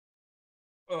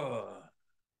Ugh.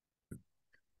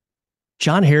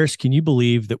 John Harris, can you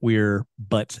believe that we're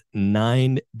but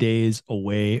 9 days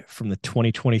away from the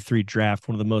 2023 draft,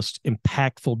 one of the most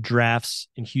impactful drafts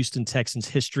in Houston Texans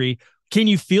history? Can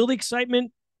you feel the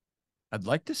excitement? I'd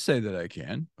like to say that I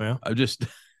can. Well, I just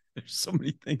there's so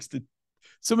many things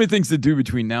to do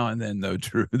between now and then, though.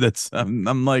 Drew, that's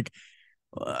I'm like,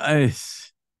 I,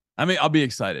 I mean, I'll be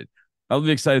excited. I'll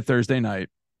be excited Thursday night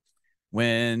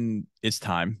when it's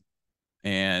time,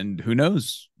 and who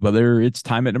knows whether it's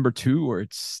time at number two or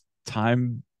it's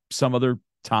time some other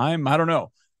time. I don't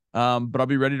know. But I'll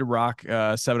be ready to rock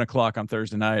 7 o'clock on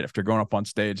Thursday night after going up on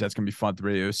stage. That's gonna be fun at the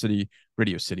Radio City.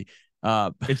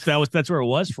 that's where it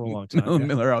was for a long time. Yeah.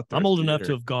 Miller Outdoor I'm old enough to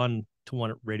Theater. have gone to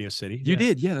one at Radio City. You Yeah.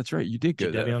 did, yeah, that's right. You did go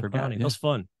to that. GW I on forgot. County. That Yeah, was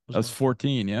fun. It I was was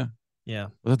 14. Yeah, yeah.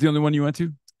 was that the only one you went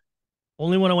to?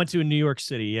 Only one I went to in New York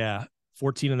City. Yeah.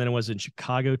 14. And then it was in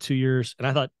Chicago 2 years. And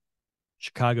I thought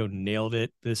Chicago nailed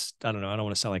it. I don't know. I don't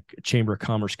want to sound like a Chamber of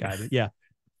Commerce guy, but yeah,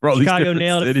 For all these Chicago different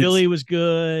nailed it. cities. Philly was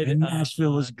good. And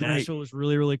Nashville was great. Nashville was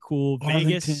really, really cool. Arlington.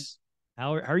 Vegas.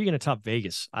 How are you going to top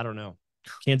Vegas? I don't know.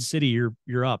 Kansas City,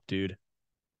 you're up, dude.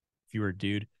 If you were a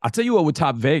dude. I'll tell you what would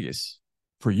top Vegas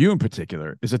for you in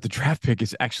particular is that the draft pick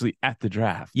is actually at the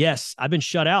draft. Yes, I've been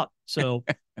shut out. So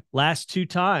last two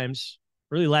times,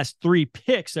 really last three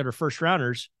picks that are first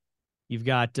rounders, you've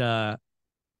got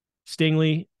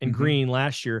Stingley and Green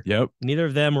last year. Yep. Neither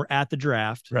of them were at the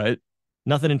draft. Right.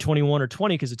 Nothing in 21 or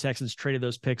 20 because the Texans traded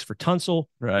those picks for Tunsil.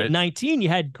 Right. At 19, you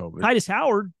had COVID. Titus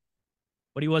Howard,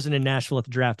 but he wasn't in Nashville at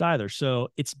the draft either. So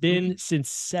it's been since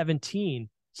 17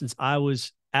 since I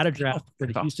was at a draft for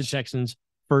the Houston Texans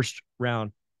first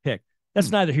round pick.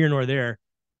 That's neither here nor there.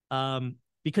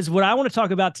 Because what I want to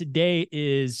talk about today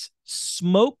is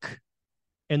smoke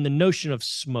and the notion of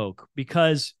smoke.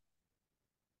 Because,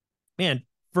 man,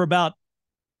 for about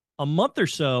a month or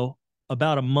so,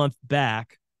 about a month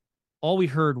back, all we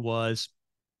heard was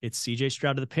it's CJ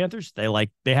Stroud to the Panthers. They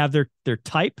have their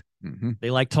type. Mm-hmm. They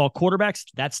like tall quarterbacks.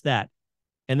 That's that.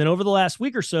 And then over the last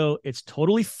week or so, it's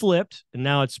totally flipped. And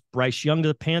now it's Bryce Young to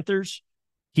the Panthers.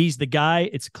 He's the guy.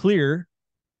 It's clear.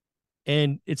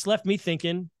 And it's left me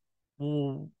thinking,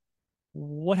 well,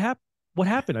 what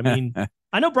happened? I mean,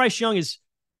 I know Bryce Young has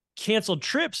canceled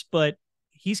trips, but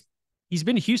he's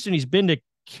been to Houston. He's been to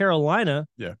Carolina.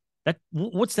 Yeah.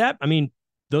 What's that? I mean,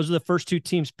 those are the first two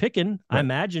teams picking. Right. I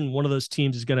imagine one of those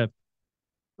teams is going to,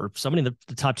 or somebody in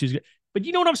the top two is going to, but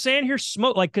you know what I'm saying here?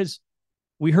 Smoke, like, because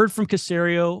we heard from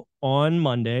Caserio on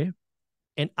Monday,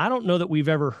 and I don't know that we've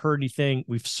ever heard anything.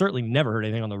 We've certainly never heard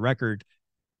anything on the record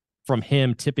from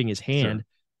him tipping his hand. Sure.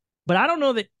 But I don't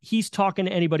know that he's talking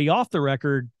to anybody off the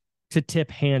record to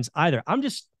tip hands either.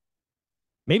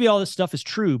 Maybe all this stuff is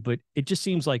true, but it just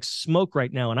seems like smoke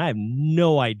right now, and I have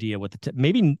no idea what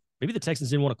maybe the Texans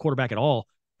didn't want a quarterback at all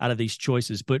out of these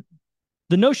choices. But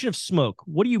the notion of smoke,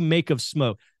 what do you make of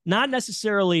smoke? Not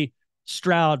necessarily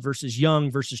Stroud versus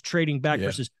Young versus trading back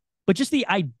versus, but just the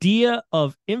idea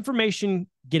of information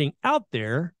getting out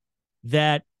there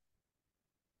that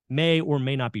may or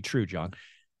may not be true, John.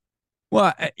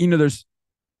 Well,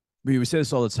 we say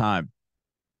this all the time.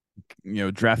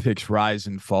 Draft picks rise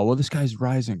and fall. Well, this guy's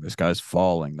rising. This guy's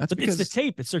falling. That's because it's the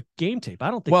tape. It's their game tape.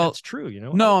 I don't think that's true.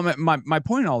 No, my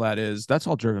point in all that is that's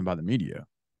all driven by the media.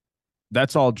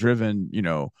 That's all driven,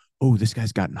 oh, this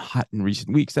guy's gotten hot in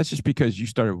recent weeks. That's just because you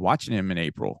started watching him in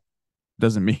April.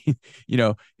 Doesn't mean,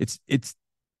 it's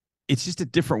just a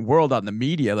different world out in the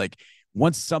media. Like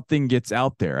once something gets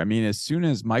out there, I mean, as soon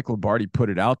as Mike Lombardi put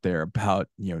it out there about,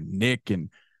 Nick and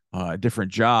a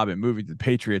different job and moving to the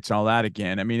Patriots and all that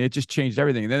again, I mean, it just changed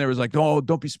everything. And then there was like, oh,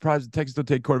 don't be surprised the Texans don't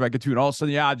take quarterback at two. And all of a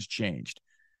sudden the odds changed.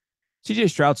 CJ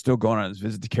Stroud's still going on his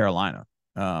visit to Carolina.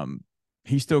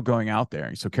 He's still going out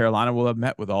there. So Carolina will have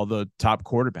met with all the top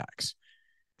quarterbacks.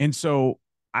 And so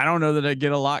I don't know that I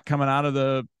get a lot coming out of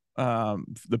the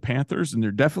Panthers, and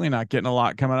they're definitely not getting a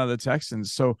lot coming out of the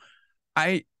Texans. So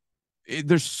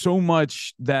there's so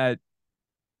much that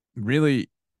really,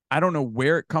 I don't know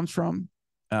where it comes from.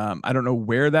 I don't know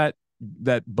where that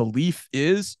belief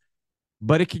is,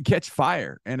 but it can catch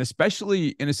fire. And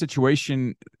especially in a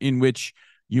situation in which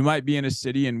you might be in a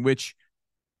city in which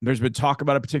there's been talk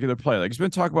about a particular player. Like, there's been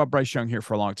talk about Bryce Young here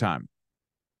for a long time.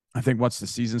 I think once the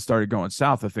season started going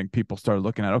south, I think people started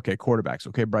looking at, okay, quarterbacks.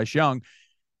 Okay, Bryce Young.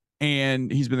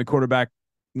 And he's been the quarterback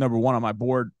number one on my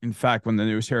board. In fact, when the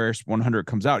News Harris 100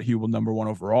 comes out, he will number one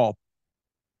overall.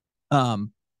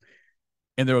 And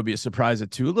there will be a surprise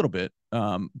at two a little bit.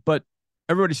 But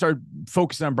everybody started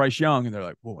focusing on Bryce Young, and they're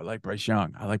like, whoa, I like Bryce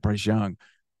Young. I like Bryce Young.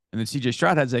 And then CJ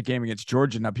Stroud has that game against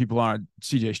Georgia. Now people are on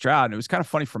CJ Stroud. And it was kind of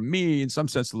funny for me in some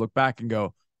sense to look back and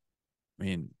go, I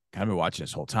mean, kind of been watching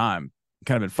this whole time,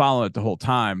 kind of been following it the whole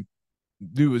time,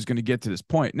 knew it was going to get to this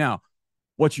point. Now,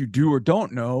 what you do or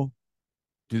don't know,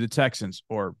 do the Texans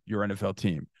or your NFL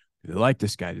team, do they like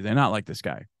this guy? Do they not like this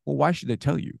guy? Well, why should they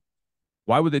tell you?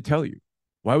 Why would they tell you?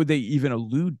 Why would they even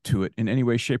allude to it in any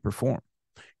way, shape, or form?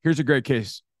 Here's a great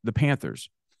case. The Panthers.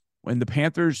 When the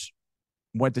Panthers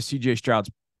went to C.J. Stroud's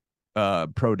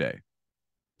pro day,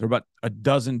 there were about a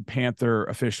dozen Panther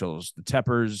officials. The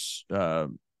Teppers,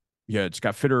 you had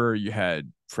Scott Fitterer, you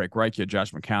had Frank Reich, you had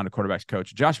Josh McCown, the quarterback's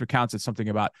coach. Josh McCown said something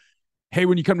about, hey,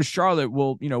 when you come to Charlotte,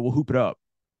 we'll hoop it up.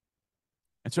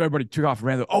 And so everybody took off and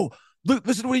ran. Oh, look,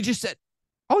 listen to what he just said.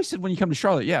 Oh, he said when you come to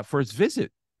Charlotte, yeah, for his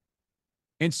visit.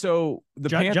 And so the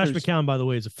Panthers. Josh McCown, by the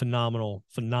way, is a phenomenal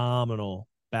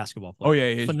basketball player. Oh,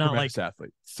 yeah, he's a tremendous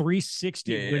athlete.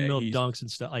 360 windmill dunks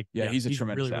and stuff. He's a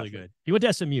tremendous really, athlete. Really good. He went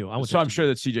to SMU. I'm sure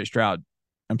that CJ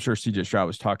Stroud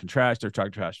was talking trash. They're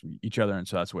talking trash to each other, and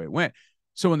so that's the way it went.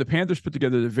 So when the Panthers put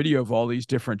together the video of all these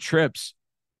different trips,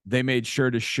 they made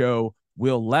sure to show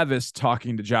Will Levis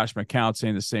talking to Josh McCown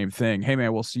saying the same thing. Hey,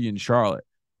 man, we'll see you in Charlotte.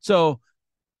 So,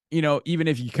 even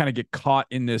if you kind of get caught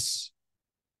in this,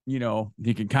 you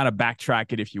can kind of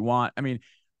backtrack it if you want. I mean,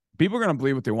 people are going to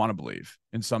believe what they want to believe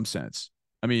in some sense.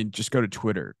 I mean, just go to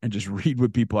Twitter and just read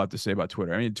what people have to say about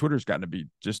Twitter. I mean, Twitter's gotten to be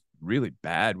just really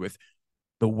bad with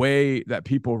the way that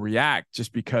people react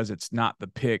just because it's not the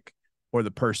pick or the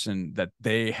person that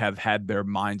they have had their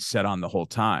mind set on the whole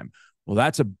time. Well,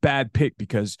 that's a bad pick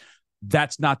because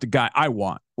that's not the guy I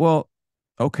want. Well,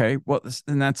 okay. Well,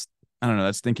 and that's, I don't know,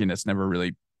 that's thinking it's never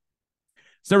really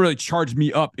charged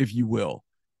me up, if you will.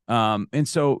 And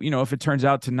so, if it turns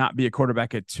out to not be a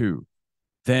quarterback at 2,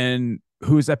 then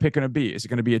who is that pick going to be? Is it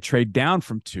going to be a trade down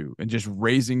from 2 and just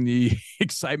raising the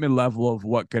excitement level of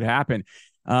what could happen?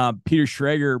 Peter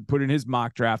Schrager put in his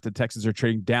mock draft the Texans are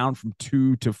trading down from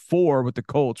 2 to 4 with the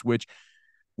Colts, which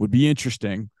would be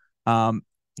interesting. And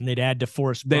they'd add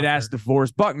DeForest Buckner. They'd ask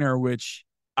DeForest Buckner, which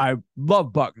I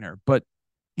love Buckner, but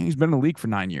he's been in the league for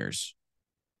 9 years.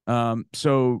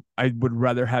 So I would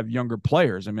rather have younger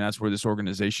players. I mean, that's where this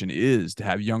organization is, to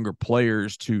have younger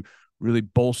players to really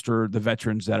bolster the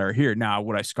veterans that are here. Now,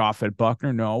 would I scoff at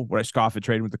Buckner? No. Would I scoff at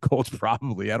trading with the Colts?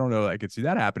 Probably. I don't know. I could see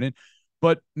that happening,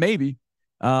 but maybe.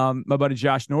 My buddy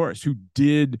Josh Norris, who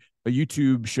did a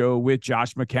YouTube show with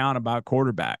Josh McCown about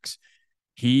quarterbacks,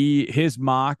 his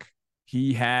mock,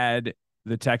 he had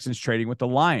the Texans trading with the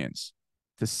Lions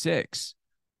to 6.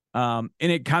 And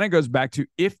it kind of goes back to,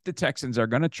 if the Texans are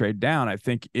going to trade down, I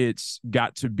think it's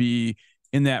got to be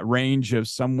in that range of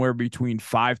somewhere between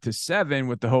 5 to 7,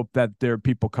 with the hope that there are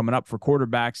people coming up for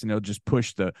quarterbacks and they'll just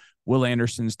push the Will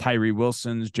Andersons, Tyree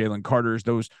Wilsons, Jalen Carters,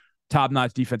 those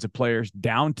top-notch defensive players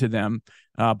down to them,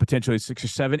 potentially 6 or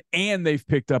 7. And they've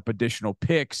picked up additional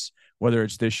picks, whether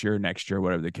it's this year or next year,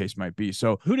 whatever the case might be.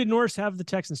 So who did Norris have the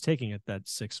Texans taking at that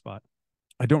 6th spot?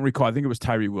 I don't recall. I think it was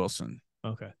Tyree Wilson.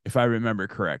 Okay. If I remember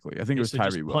correctly. I think it was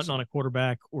Tyree Wilson. Punting on a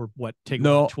quarterback or what? Take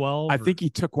one at 12? I think he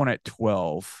took one at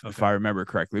 12, if I remember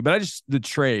correctly. But I just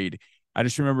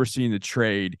remember seeing the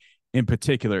trade in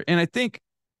particular. And I think,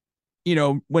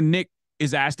 when Nick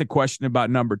is asked a question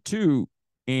about number 2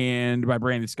 and by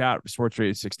Brandon Scott, Sports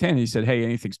Radio 610, he said, hey,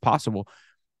 anything's possible.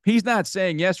 He's not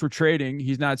saying, yes, we're trading.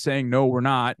 He's not saying, no, we're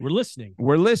not. We're listening.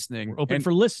 We're listening. We're open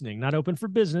for listening, not open for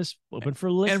business, open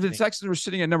for listening. And if the Texans were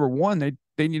sitting at number 1,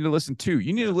 they need to listen too.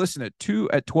 You need to listen at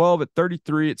 2, at 12, at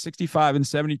 33, at 65, and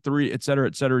 73, et cetera,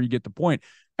 et cetera. You get the point.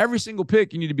 Every single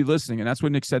pick, you need to be listening. And that's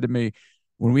what Nick said to me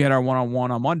when we had our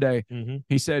one-on-one on Monday. Mm-hmm.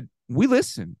 He said, we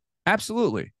listen.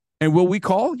 Absolutely. And will we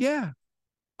call? Yeah.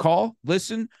 Call,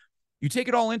 listen. You take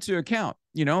it all into account,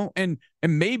 and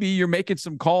maybe you're making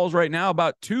some calls right now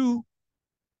about 2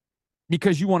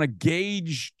 because you want to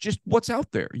gauge just what's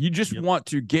out there. You just want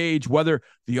to gauge whether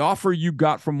the offer you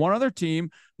got from one other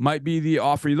team might be the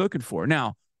offer you're looking for.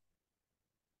 Now,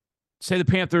 say the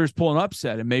Panthers pull an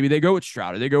upset and maybe they go with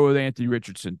Stroud or they go with Anthony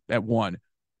Richardson at 1.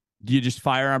 Do you just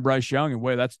fire on Bryce Young and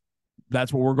wait,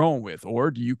 that's what we're going with?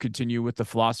 Or do you continue with the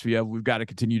philosophy of we've got to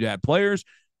continue to add players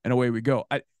and away we go?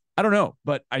 I don't know,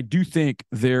 but I do think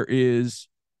there's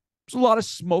a lot of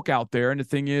smoke out there. And the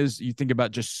thing is, you think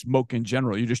about just smoke in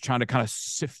general. You're just trying to kind of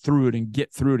sift through it and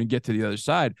get through it and get to the other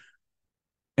side.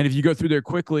 And if you go through there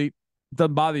quickly, it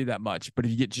doesn't bother you that much. But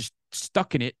if you get just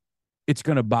stuck in it, it's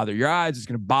going to bother your eyes. It's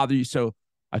going to bother you. So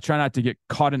I try not to get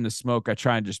caught in the smoke. I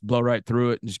try and just blow right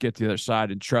through it and just get to the other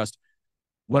side and trust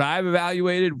what I've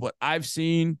evaluated, what I've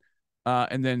seen,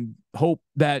 and then hope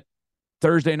that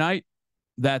Thursday night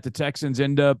that the Texans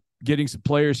end up getting some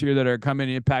players here that are coming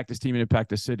to impact this team and impact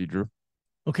the city, Drew.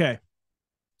 Okay.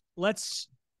 We're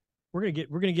going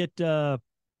to get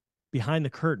behind the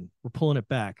curtain. We're pulling it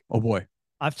back. Oh boy.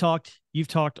 you've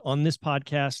talked on this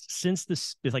podcast since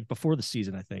this, like before the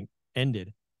season, I think,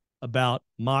 ended, about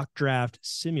mock draft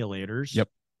simulators. Yep.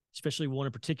 Especially one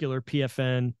in particular,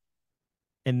 PFN,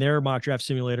 and their mock draft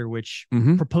simulator, which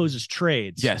Mm-hmm. proposes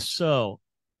trades. Yes. So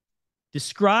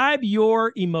describe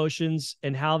your emotions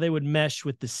and how they would mesh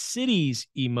with the city's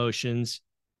emotions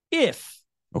if.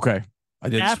 Okay. I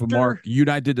did this with Mark. You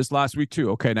and I did this last week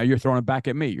too. Okay. Now you're throwing it back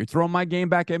at me. You're throwing my game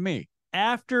back at me.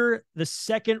 After the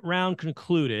second round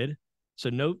concluded, so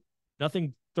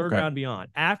nothing third round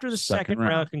beyond. After the second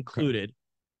round concluded,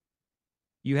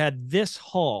 you had this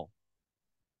haul.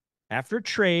 After a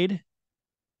trade,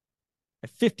 at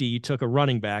 50, you took a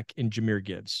running back in Jahmyr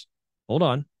Gibbs. Hold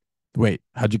on. Wait,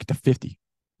 how'd you get to 50?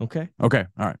 Okay. All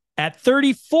right. At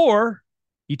 34,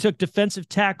 you took defensive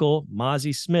tackle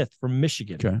Mozzie Smith from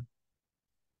Michigan. Okay.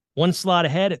 One slot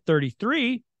ahead at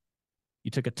 33,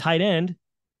 you took a tight end,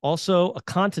 also a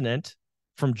continent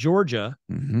from Georgia,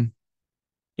 in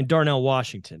Darnell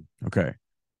Washington. Okay.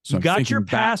 So you got your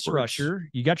pass rusher.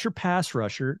 You got your pass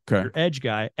rusher, your edge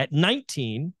guy at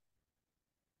 19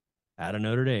 out of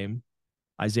Notre Dame,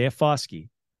 Isaiah Foskey.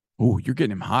 Oh, you're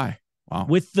getting him high. Wow.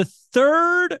 With the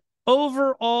third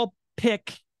overall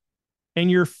pick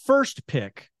and your first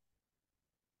pick,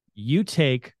 you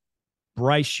take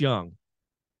Bryce Young.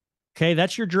 Okay,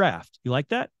 that's your draft. You like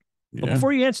that? Yeah. But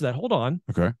before you answer that, hold on.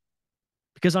 Okay.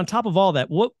 Because on top of all that,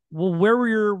 where were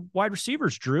your wide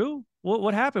receivers, Drew?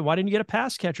 What happened? Why didn't you get a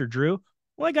pass catcher, Drew?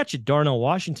 Well, I got you Darnell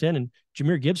Washington, and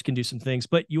Jahmyr Gibbs can do some things,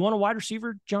 but you want a wide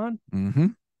receiver, John? Mm-hmm.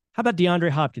 How about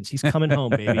DeAndre Hopkins? He's coming home,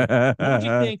 baby. What did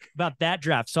you think about that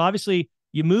draft? So obviously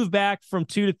you move back from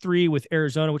 2 to 3 with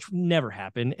Arizona, which never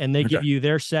happened, and they give you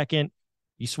their second.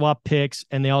 You swap picks,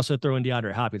 and they also throw in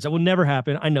DeAndre Hopkins. That will never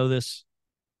happen. I know this,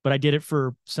 but I did it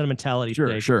for sentimentality.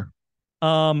 Sure.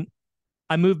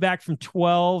 I moved back from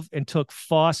 12 and took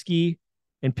Foskey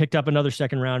and picked up another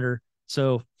second rounder.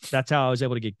 So that's how I was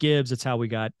able to get Gibbs. That's how we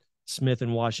got Smith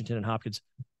and Washington and Hopkins.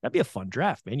 That'd be a fun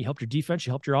draft, man. You helped your defense,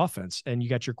 you helped your offense, and you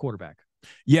got your quarterback.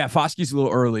 Yeah, Foskey's a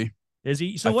little early. Is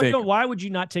he? So why would you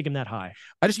not take him that high?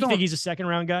 I just don't think he's a second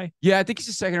round guy. Yeah, I think he's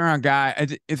a second round guy.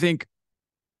 I think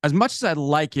as much as I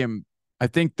like him, I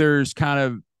think there's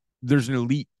an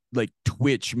elite like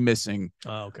twitch missing.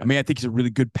 Oh, okay. I mean, I think he's a really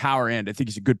good power end. I think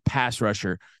he's a good pass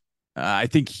rusher. I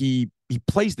think he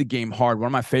plays the game hard. One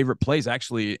of my favorite plays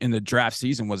actually in the draft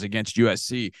season was against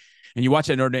USC. And you watch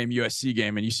that Notre Dame USC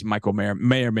game and you see Michael Mayer.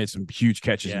 Mayer made some huge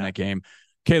catches in that game.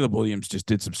 Caleb Williams just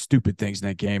did some stupid things in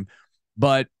that game.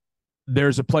 But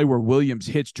there's a play where Williams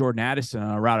hits Jordan Addison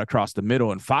on a route across the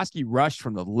middle, and Foskey rushed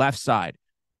from the left side.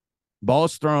 Ball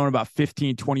is thrown about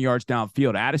 15, 20 yards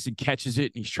downfield. Addison catches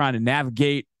it, and he's trying to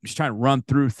navigate. He's trying to run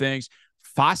through things.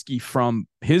 Foskey, from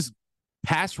his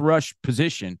pass rush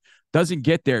position, doesn't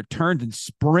get there, turns and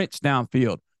sprints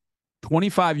downfield.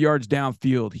 25 yards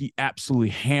downfield, he absolutely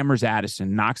hammers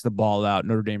Addison, knocks the ball out.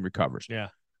 Notre Dame recovers. Yeah.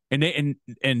 And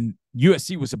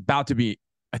USC was about to be,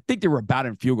 I think they were about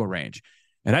in field goal range.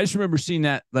 And I just remember seeing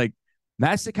that, like,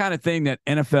 that's the kind of thing that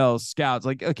NFL scouts,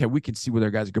 like, okay, we can see whether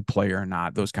a guy's a good player or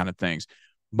not, those kind of things.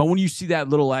 But when you see that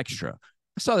little extra,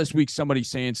 I saw this week somebody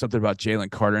saying something about Jalen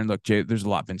Carter. And look, there's a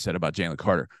lot been said about Jalen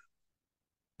Carter.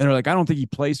 And they're like, I don't think he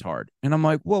plays hard. And I'm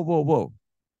like, whoa.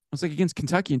 I was like, against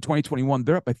Kentucky in 2021,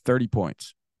 they're up by 30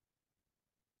 points.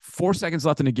 4 seconds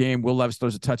left in the game. Will Levis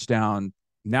throws a touchdown.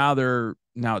 Now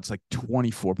it's like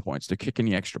 24 points. They're kicking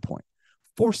the extra point.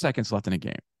 4 seconds left in the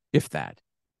game, if that.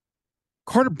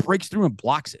 Carter breaks through and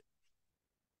blocks it.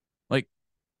 Like,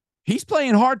 he's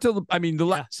playing hard till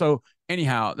so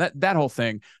anyhow, that whole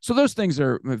thing. So those things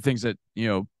are things that,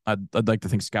 I'd like to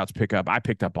think scouts pick up. I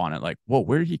picked up on it. Like, whoa,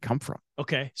 where did he come from?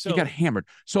 Okay, so he got hammered.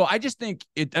 So I just think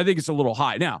it's a little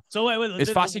high. Now, so is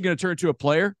Foskey going to turn into a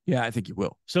player? Yeah, I think he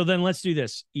will. So then let's do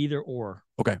this, either or.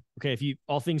 Okay. If you,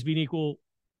 all things being equal,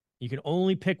 you can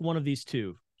only pick one of these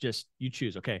two. Just you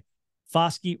choose. Okay,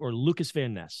 Foskey or Lucas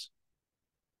Van Ness.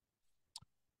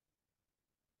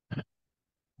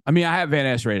 I mean, I have Van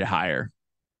Ness rated higher,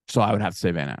 so I would have to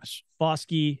say Van Ness.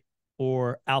 Foskey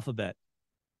or Alphabet?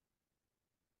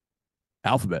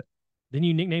 Alphabet. Didn't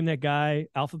you nickname that guy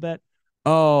Alphabet?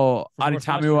 Oh,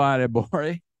 Adetomiwa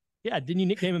Adebawore? Yeah, didn't you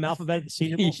nickname him Alphabet at the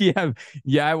Senior Bowl?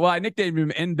 Yeah. Well, I nicknamed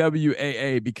him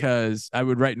NWAA because I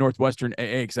would write Northwestern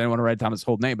AA because I didn't want to write down his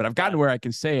whole name, but I've gotten to where I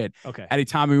can say it. Okay.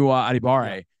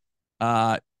 Adetomiwa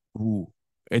Adebawore.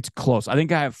 It's close. I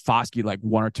think I have Foskey like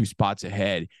 1 or 2 spots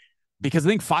ahead because I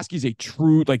think Foskey's a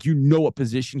true, like, what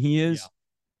position he is.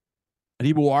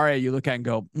 Yeah. Adebawore, you look at and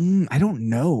go, I don't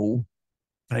know,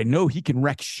 but I know he can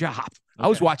wreck shop. Okay. I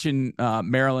was watching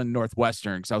Maryland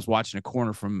Northwestern because I was watching a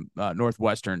corner from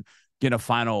Northwestern get a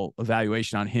final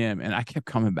evaluation on him. And I kept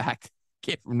coming back.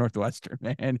 Kid from Northwestern,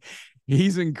 man.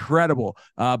 He's incredible.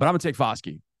 But I'm going to take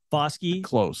Foskey. Foskey.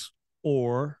 Close.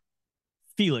 Or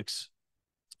Felix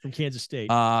from Kansas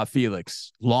State.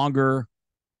 Felix. Longer,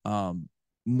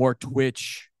 more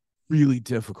twitch, really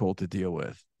difficult to deal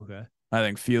with. Okay. I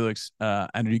think Felix,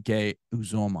 Enrique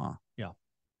Uzoma. Yeah.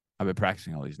 I've been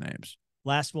practicing all these names.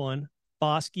 Last one,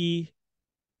 Foskey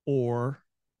or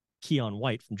Keon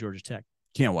White from Georgia Tech.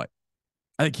 Keon White.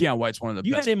 I think Keon White's one of the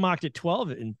you best. You had him mocked at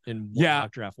 12 in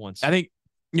mock draft once. I think,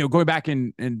 going back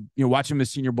and watching the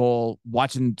Senior Bowl,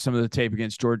 watching some of the tape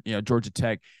against Georgia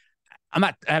Tech,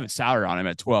 I haven't soured on him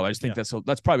at 12. I just think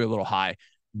that's probably a little high.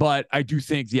 But I do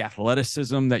think the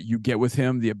athleticism that you get with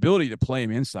him, the ability to play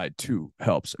him inside too,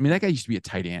 helps. I mean, that guy used to be a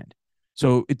tight end.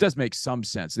 So it does make some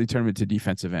sense. They turn him into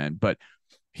defensive end, but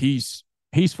he's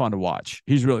fun to watch.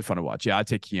 He's really fun to watch. Yeah, I'd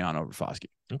take Keon over Foskey.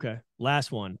 Okay.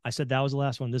 Last one. I said that was the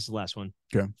last one. This is the last one.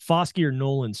 Okay. Foskey or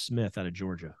Nolan Smith out of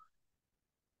Georgia.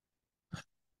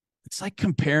 It's like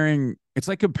comparing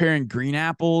green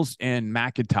apples and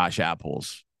Macintosh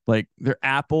apples. Like, they're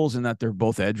apples in that they're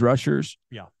both edge rushers.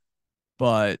 Yeah.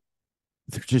 But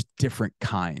they're just different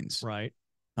kinds. Right.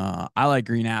 I like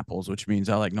green apples, which means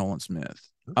I like Nolan Smith.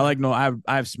 Okay. I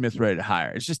have Smith ready to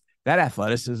hire. It's just that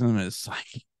athleticism is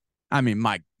like, I mean,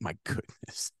 my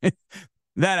goodness.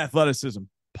 That athleticism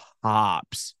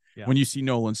pops when you see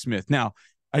Nolan Smith. Now,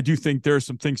 I do think there are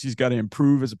some things he's got to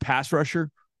improve as a pass rusher.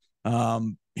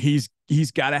 He's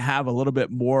got to have a little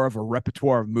bit more of a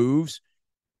repertoire of moves.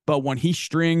 But when he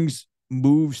strings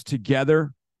moves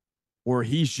together, or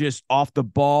he's just off the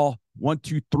ball, 1,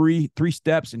 2, 3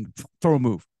 steps and throw a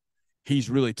move, he's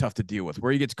really tough to deal with.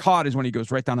 Where he gets caught is when he goes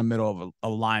right down the middle of a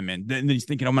lineman. Then he's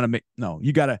thinking, I'm going to make, no,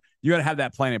 you gotta have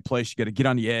that plan in place. You got to get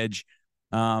on the edge,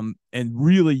 and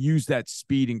really use that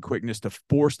speed and quickness to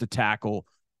force the tackle,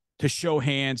 to show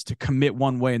hands, to commit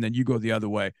one way, and then you go the other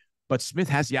way. But Smith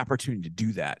has the opportunity to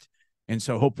do that. And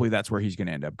so hopefully that's where he's going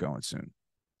to end up going soon.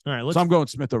 All right. So I'm going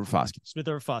Smith over Foskey. Smith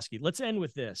over Foskey. Let's end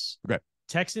with this. Okay.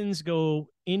 Texans go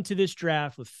into this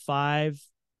draft with 5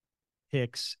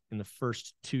 picks in the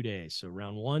first 2 days. So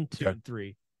round 1, 2, and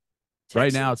 3. Texans,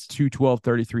 right now it's 2, 12,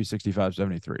 33, 65,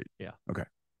 73. Yeah. Okay.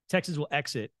 Texans will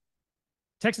exit.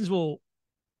 Texans will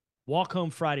walk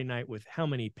home Friday night with how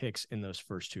many picks in those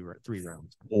first 2 or 3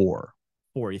 rounds? 4.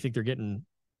 You think they're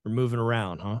moving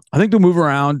around, huh? I think they'll move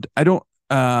around.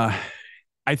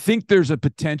 I think there's a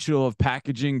potential of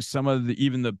packaging some of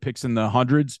even the picks in the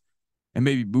hundreds and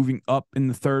maybe moving up in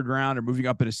the 3rd round or moving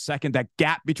up in a second. That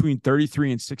gap between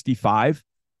 33 and 65,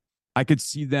 I could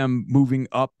see them moving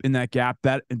up in that gap.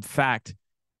 That, in fact,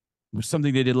 was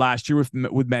something they did last year with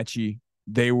Mechie.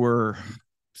 They were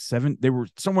somewhere in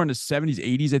the 70s,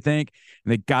 80s, I think,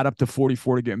 and they got up to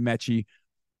 44 to get Mechie.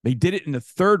 They did it in the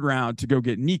 3rd round to go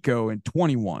get Nico in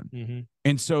 21. Mm-hmm.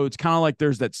 And so it's kind of like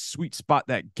there's that sweet spot,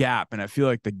 that gap. And I feel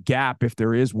like the gap, if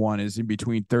there is one, is in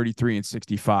between 33 and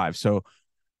 65. So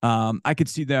I could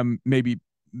see them maybe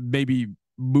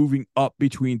moving up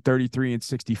between 33 and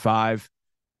 65,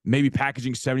 maybe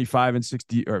packaging 75 and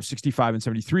 60 or 65 and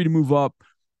 73 to move up.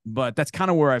 But that's kind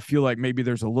of where I feel like maybe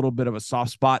there's a little bit of a soft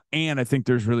spot. And I think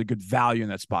there's really good value in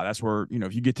that spot. That's where,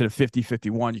 if you get to the 50,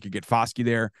 51, you could get Foskey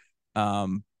there.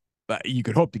 But you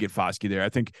could hope to get Foskey there. I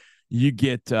think you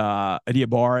get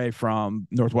Adiabare from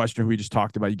Northwestern, who we just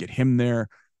talked about. You get him there.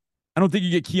 I don't think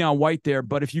you get Keon White there,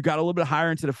 but if you got a little bit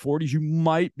higher into the 40s, you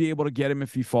might be able to get him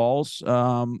if he falls.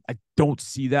 I don't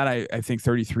see that. I think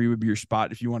 33 would be your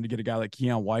spot if you wanted to get a guy like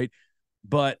Keon White.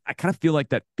 But I kind of feel like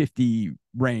that 50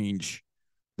 range,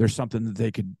 there's something that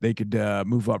they could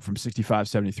move up from 65,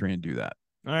 73 and do that.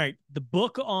 All right. The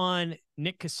book on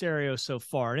Nick Caserio so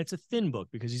far, and it's a thin book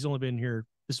because he's only been here.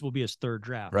 This will be his 3rd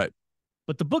draft. Right.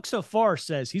 But the book so far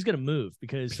says he's going to move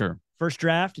because first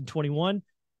draft in 21,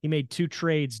 he made 2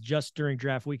 trades just during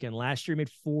draft weekend. Last year, he made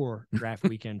 4 draft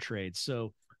weekend trades.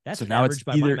 So that's now it's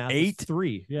either 8,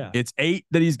 3. Yeah. It's 8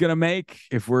 that he's going to make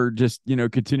if we're just,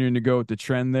 continuing to go with the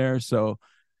trend there. So,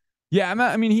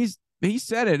 yeah, he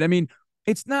said it. I mean,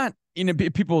 it's not,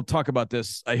 people talk about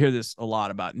this. I hear this a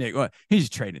lot about Nick. Well, he's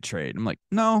trading a trade. I'm like,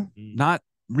 no, not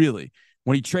really.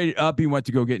 When he traded up, he went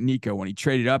to go get Nico. When he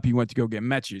traded up, he went to go get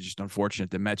Mechie. It's just unfortunate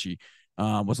that Mechie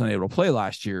wasn't able to play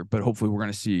last year, but hopefully we're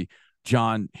going to see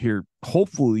John here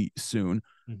hopefully soon.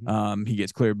 Mm-hmm. He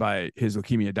gets cleared by his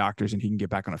leukemia doctors and he can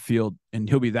get back on a field, and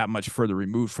he'll be that much further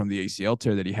removed from the ACL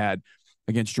tear that he had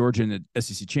against Georgia in the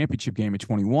SEC championship game in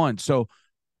 21. So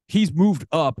he's moved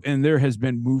up, and there has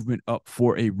been movement up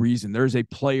for a reason. There's a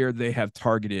player they have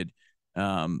targeted,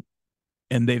 and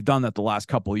they've done that the last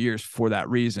couple of years for that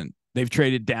reason. They've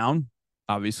traded down.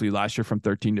 obviously last year from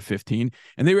 13 to 15,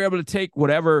 and they were able to take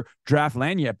whatever draft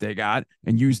lanyap they got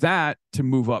and use that to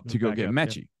move up to go get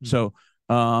Mechie. Yeah. So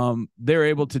they're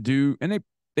able to do, and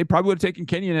they probably would have taken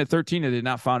Kenyon at 13 if they had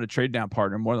not found a trade down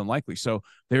partner, more than likely. So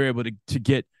they were able to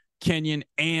get Kenyon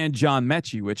and John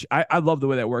Mechie, which I love the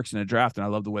way that works in a draft, and I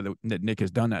love the way that Nick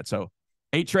has done that. So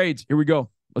 8 trades, here we go.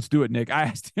 Let's do it, Nick. I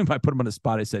asked him, I put him on the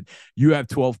spot. I said, you have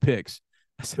 12 picks.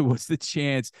 I said, what's the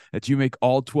chance that you make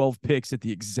all 12 picks at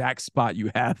the exact spot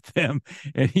you have them?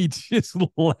 And he just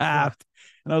laughed.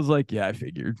 And I was like, yeah, I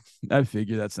figured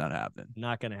that's not happening.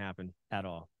 Not going to happen at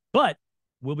all. But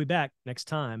we'll be back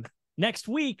next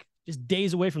week, just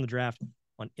days away from the draft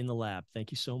on In the Lab.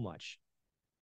 Thank you so much.